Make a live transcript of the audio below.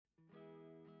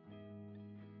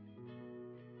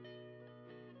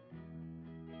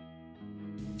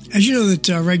As you know that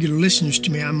regular listeners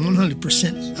to me, I'm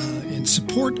 100% in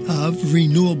support of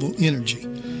renewable energy.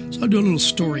 So I'll do a little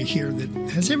story here that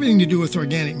has everything to do with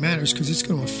organic matters because it's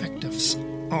going to affect us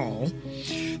all.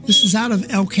 This is out of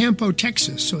El Campo,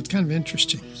 Texas, so it's kind of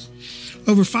interesting.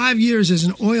 Over 5 years as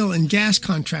an oil and gas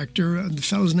contractor, the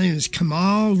fellow's name is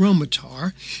Kamal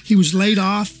Romatar. He was laid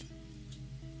off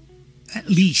at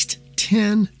least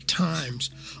 10 times,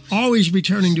 always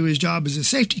returning to his job as a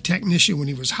safety technician when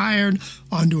he was hired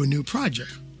onto a new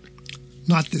project.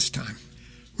 Not this time.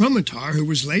 Romatar, who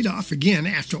was laid off again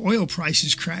after oil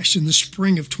prices crashed in the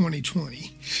spring of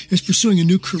 2020, is pursuing a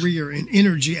new career in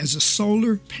energy as a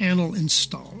solar panel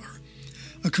installer,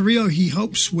 a career he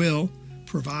hopes will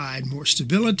provide more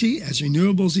stability as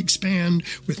renewables expand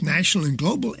with national and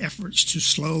global efforts to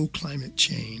slow climate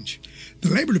change. The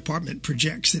Labor Department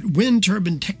projects that wind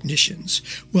turbine technicians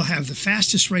will have the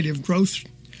fastest rate of growth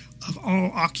of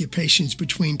all occupations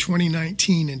between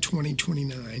 2019 and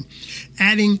 2029,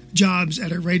 adding jobs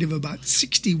at a rate of about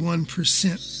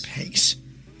 61% pace.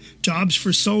 Jobs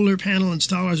for solar panel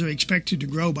installers are expected to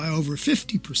grow by over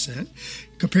 50%,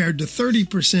 compared to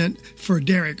 30% for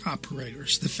derrick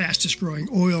operators, the fastest growing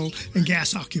oil and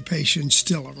gas occupation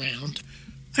still around.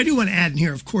 I do want to add in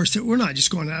here, of course, that we're not just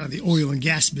going out of the oil and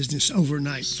gas business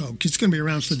overnight, folks. It's going to be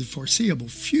around for the foreseeable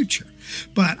future.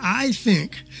 But I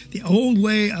think the old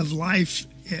way of life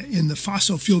in the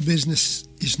fossil fuel business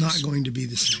is not going to be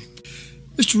the same.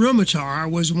 Mr.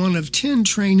 Romatar was one of 10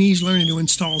 trainees learning to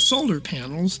install solar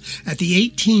panels at the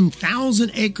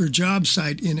 18,000-acre job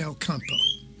site in El Campo.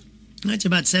 That's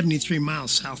about 73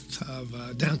 miles south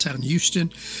of downtown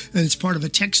Houston, and it's part of a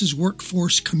Texas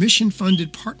Workforce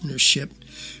Commission-funded partnership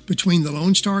between the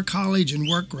Lone Star College and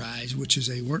WorkRise, which is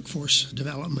a workforce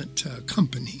development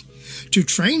company, to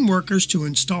train workers to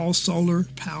install solar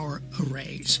power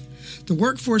arrays. The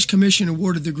Workforce Commission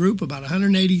awarded the group about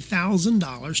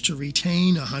 $180,000 to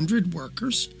retain 100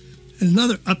 workers. And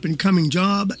another up-and-coming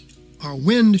job are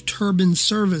wind turbine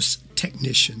service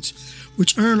technicians,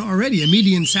 which earn already a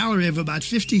median salary of about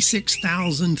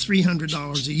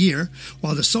 $56,300 a year,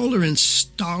 while the solar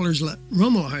installers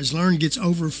Romatar has learned gets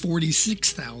over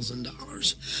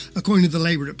 $46,000, according to the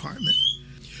Labor Department.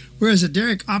 Whereas a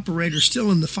derrick operator still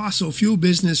in the fossil fuel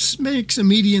business makes a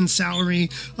median salary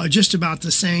just about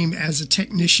the same as a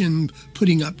technician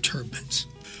putting up turbines.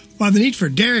 While the need for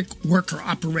derrick worker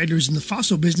operators in the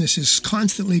fossil business is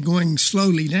constantly going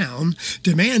slowly down,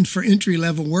 demand for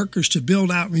entry-level workers to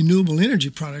build out renewable energy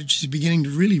projects is beginning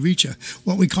to really reach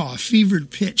what we call a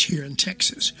fevered pitch here in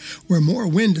Texas, where more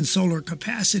wind and solar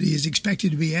capacity is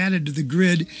expected to be added to the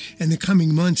grid in the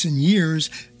coming months and years,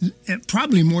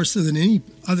 probably more so than any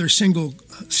other single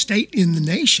state in the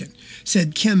nation,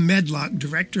 said Kim Medlock,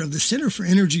 director of the Center for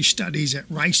Energy Studies at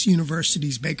Rice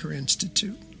University's Baker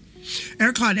Institute.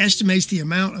 ERCOT estimates the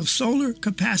amount of solar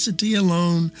capacity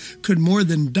alone could more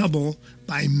than double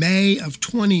by May of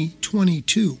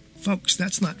 2022. Folks,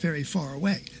 that's not very far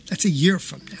away. That's a year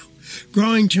from now.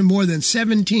 Growing to more than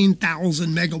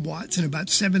 17,000 megawatts and about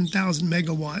 7,000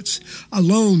 megawatts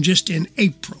alone just in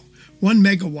April. 1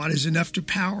 megawatt is enough to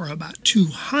power about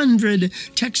 200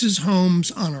 Texas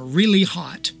homes on a really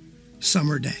hot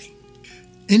summer day.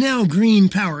 Enel Green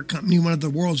Power Company, one of the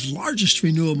world's largest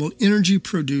renewable energy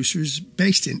producers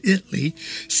based in Italy,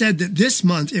 said that this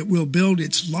month it will build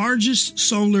its largest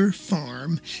solar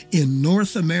farm in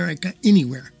North America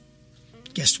anywhere.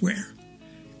 Guess where?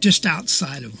 Just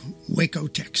outside of Waco,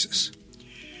 Texas.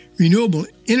 Renewable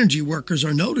energy workers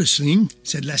are noticing,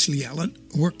 said Leslie Ellett,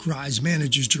 WorkRise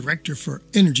Manager's Director for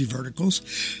Energy Verticals,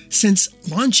 since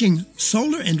launching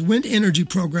solar and wind energy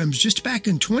programs just back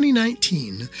in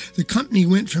 2019, the company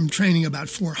went from training about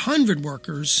 400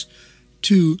 workers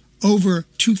to over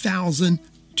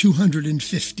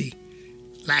 2,250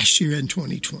 last year in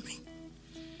 2020.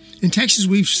 In Texas,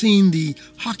 we've seen the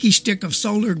hockey stick of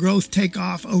solar growth take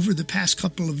off over the past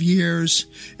couple of years,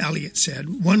 Elliott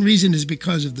said. One reason is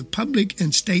because of the public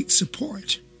and state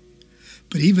support.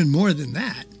 But even more than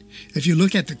that, if you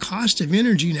look at the cost of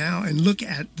energy now and look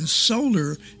at the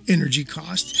solar energy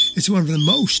cost, it's one of the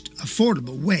most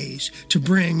affordable ways to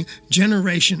bring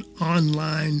generation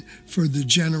online for the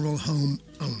general home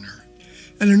owner.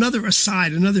 And another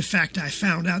aside, another fact I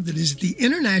found out that is the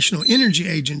International Energy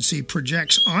Agency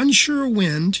projects onshore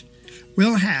wind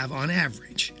will have, on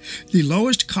average, the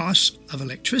lowest cost of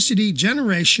electricity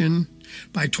generation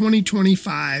by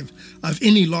 2025 of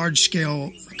any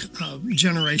large-scale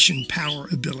generation power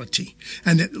ability,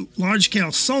 and that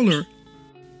large-scale solar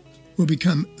will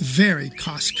become very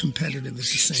cost competitive at the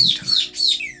same time.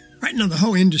 Right now, the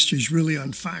whole industry is really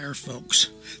on fire, folks.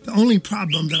 The only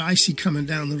problem that I see coming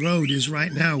down the road is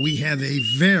right now we have a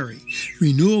very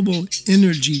renewable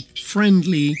energy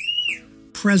friendly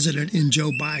president in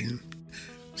Joe Biden.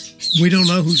 We don't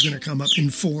know who's going to come up in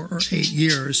 4 or 8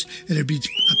 years. And it'd be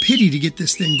a pity to get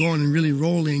this thing going and really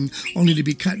rolling, only to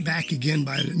be cut back again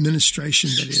by an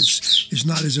administration that is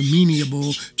not as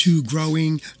amenable to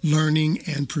growing, learning,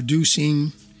 and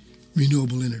producing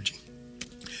renewable energy.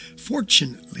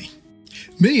 Fortunately,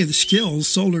 many of the skills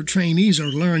solar trainees are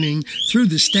learning through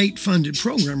the state-funded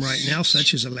program right now,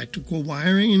 such as electrical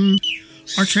wiring,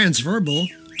 are transferable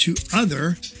to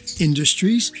other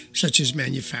industries such as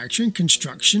manufacturing,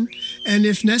 construction, and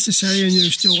if necessary, and you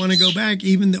still want to go back,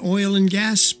 even the oil and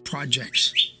gas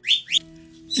projects.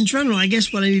 In general, I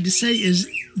guess what I need to say is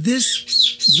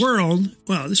this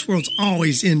world's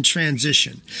always in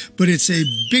transition, but it's a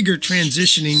bigger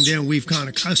transitioning than we've gone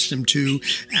accustomed to.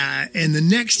 In the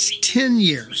next 10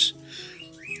 years,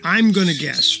 I'm going to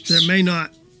guess there may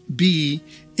not be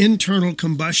internal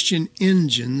combustion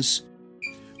engines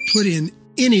put in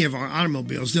any of our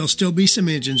automobiles. There'll still be some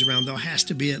engines around. There has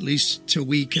to be, at least till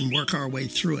we can work our way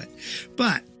through it.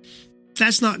 But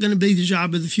that's not going to be the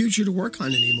job of the future to work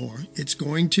on anymore. It's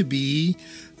going to be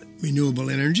renewable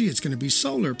energy. It's going to be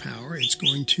solar power. It's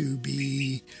going to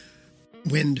be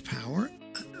wind power.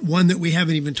 One that we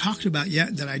haven't even talked about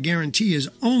yet that I guarantee is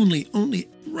only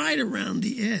right around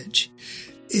the edge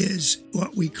is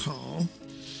what we call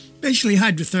basically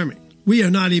hydrothermic. We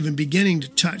are not even beginning to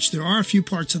touch. There are a few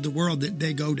parts of the world that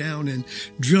they go down and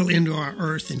drill into our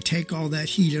earth and take all that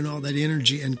heat and all that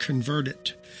energy and convert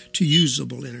it to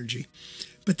usable energy.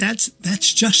 But that's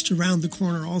just around the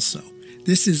corner also.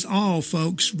 This is all,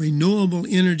 folks, renewable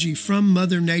energy from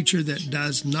Mother Nature that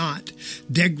does not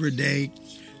degrade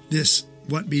this,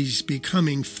 what is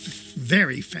becoming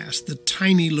very fast, the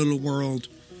tiny little world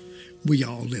we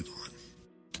all live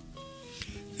on.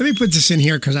 Let me put this in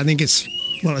here because I think it's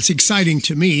exciting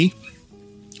to me.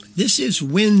 This is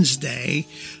Wednesday,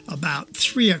 about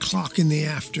 3 o'clock in the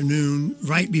afternoon,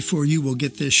 right before you will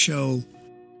get this show,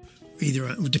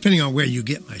 either depending on where you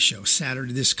get my show,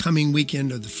 Saturday, this coming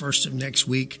weekend, or the first of next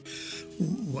week.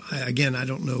 Again, I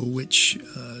don't know which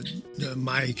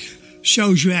my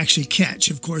shows you actually catch.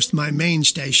 Of course, my main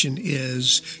station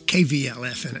is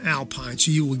KVLF in Alpine, so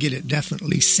you will get it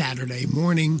definitely Saturday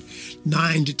morning,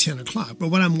 9 to 10 o'clock. But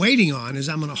what I'm waiting on is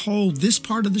I'm going to hold this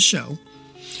part of the show,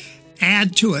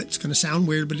 add to it, it's going to sound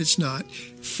weird, but it's not,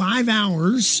 5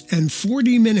 hours and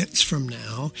 40 minutes from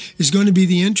now is going to be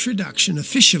the introduction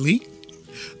officially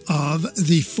of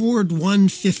the Ford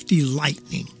 150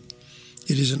 Lightning.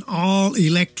 It is an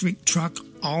all-electric truck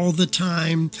all the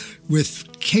time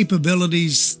with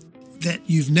capabilities that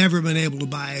you've never been able to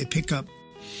buy a pickup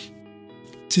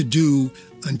to do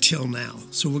until now.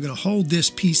 So we're going to hold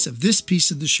this piece of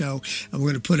the show, and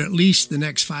we're going to put at least the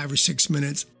next 5 or 6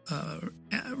 minutes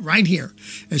right here.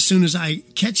 As soon as I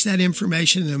catch that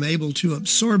information and I'm able to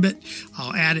absorb it,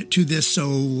 I'll add it to this. So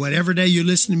whatever day you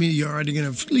listen to me, you're already going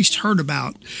to have at least heard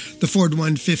about the Ford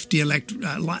 150 electric.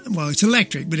 It's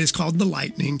electric, but it's called the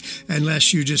Lightning,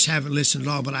 unless you just haven't listened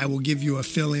at all. But I will give you a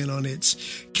fill-in on its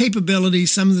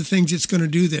capabilities, some of the things it's going to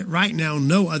do that right now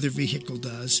no other vehicle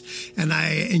does. And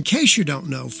in case you don't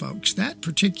know, folks, that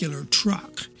particular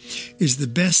truck is the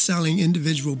best-selling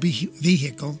individual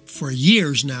vehicle for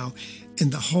years now in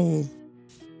the whole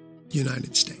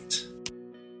United States.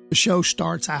 The show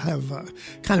starts, I have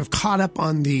kind of caught up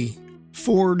on the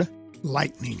Ford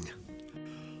Lightning.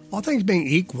 All things being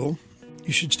equal,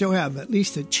 you should still have at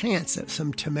least a chance at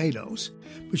some tomatoes.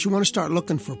 But you want to start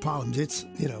looking for problems. It's,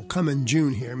 coming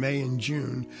June here, May and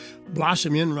June.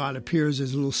 Blossom end rot appears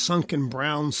as a little sunken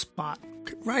brown spot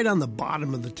right on the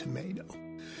bottom of the tomato.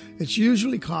 It's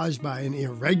usually caused by an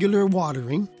irregular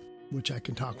watering, which I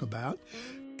can talk about,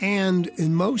 and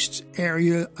in most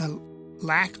areas, a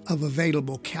lack of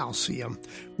available calcium,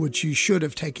 which you should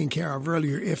have taken care of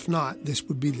earlier. If not, this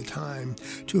would be the time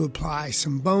to apply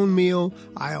some bone meal.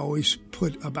 I always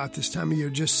put, about this time of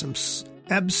year, just some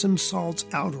Epsom salts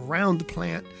out around the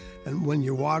plant, and when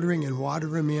you're watering, and water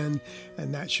them in,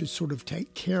 and that should sort of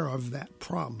take care of that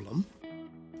problem.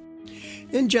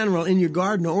 In general, in your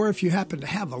garden, or if you happen to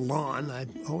have a lawn, I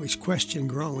always question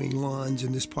growing lawns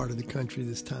in this part of the country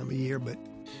this time of year, but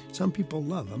some people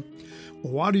love them.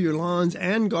 Well, water your lawns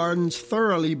and gardens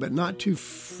thoroughly, but not too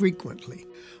frequently.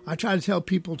 I try to tell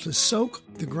people to soak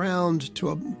the ground to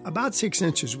about 6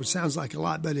 inches, which sounds like a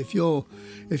lot, but if you'll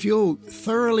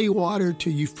thoroughly water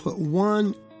till you've put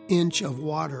 1 inch of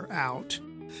water out,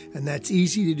 and that's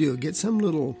easy to do. Get some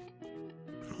little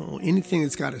anything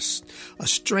that's got a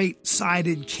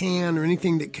straight-sided can or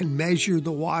anything that can measure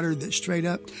the water that's straight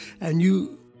up, and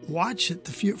you watch it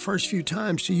the first few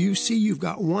times till you see you've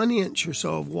got 1 inch or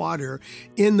so of water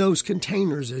in those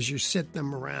containers as you set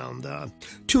them around,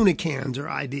 tuna cans or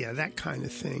idea, that kind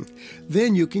of thing.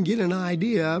 Then you can get an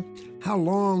idea how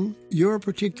long your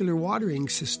particular watering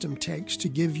system takes to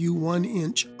give you 1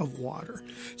 inch of water.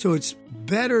 So it's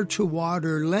better to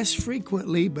water less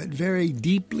frequently but very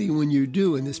deeply when you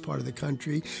do in this part of the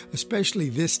country, especially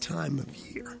this time of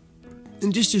year.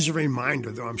 And just as a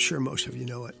reminder, though I'm sure most of you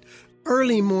know it,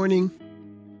 early morning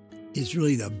is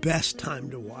really the best time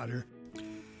to water.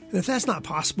 And if that's not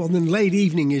possible, then late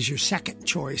evening is your second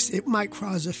choice. It might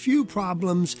cause a few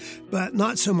problems, but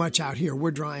not so much out here. We're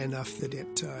dry enough that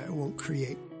it won't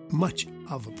create much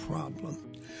of a problem.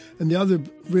 And the other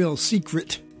real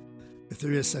secret, if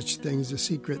there is such a thing as a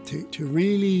secret, to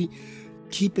really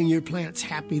keeping your plants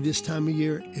happy this time of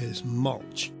year is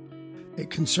mulch. It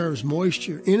conserves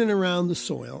moisture in and around the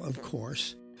soil, of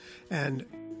course, and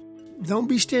don't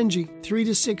be stingy. 3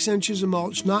 to 6 inches of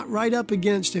mulch, not right up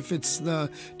against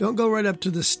don't go right up to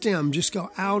the stem. Just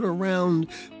go out around,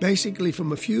 basically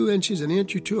from a few inches, an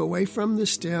inch or two away from the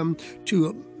stem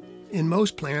to, in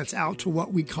most plants, out to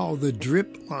what we call the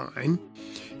drip line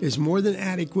is more than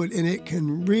adequate, and it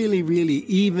can really, really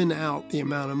even out the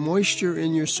amount of moisture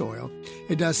in your soil.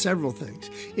 It does several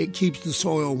things. It keeps the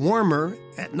soil warmer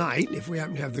at night, if we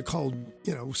happen to have the cold,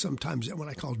 sometimes what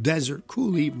I call desert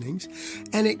cool evenings,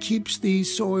 and it keeps the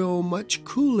soil much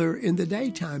cooler in the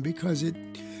daytime because it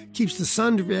keeps the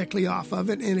sun directly off of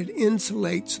it and it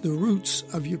insulates the roots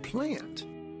of your plant.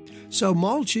 So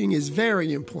mulching is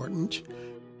very important.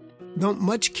 Don't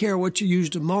much care what you use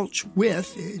to mulch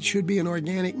with. It should be an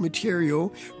organic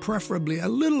material, preferably a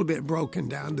little bit broken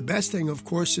down. The best thing, of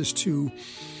course, is to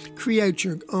create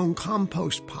your own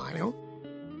compost pile.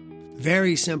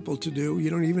 Very simple to do. You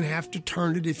don't even have to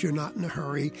turn it if you're not in a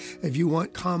hurry. If you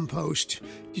want compost,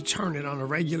 you turn it on a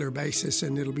regular basis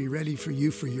and it'll be ready for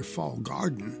you for your fall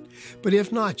garden. But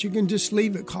if not, you can just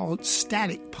leave it called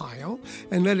static pile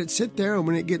and let it sit there. And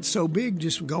when it gets so big,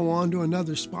 just go on to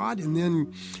another spot and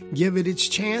then give it its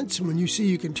chance. And when you see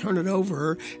you can turn it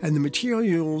over and the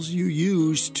materials you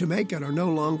used to make it are no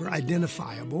longer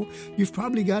identifiable, you've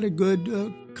probably got a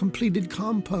good completed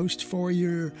compost for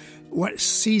your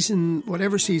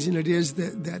whatever season it is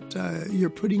that you're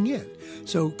putting in.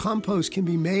 So compost can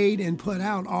be made and put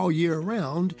out all year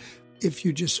round if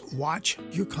you just watch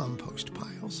your compost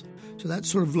piles. So that's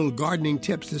sort of little gardening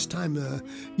tips this time of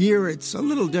year. It's a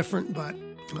little different, but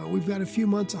we've got a few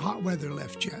months of hot weather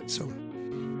left yet, so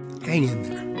hang in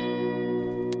there.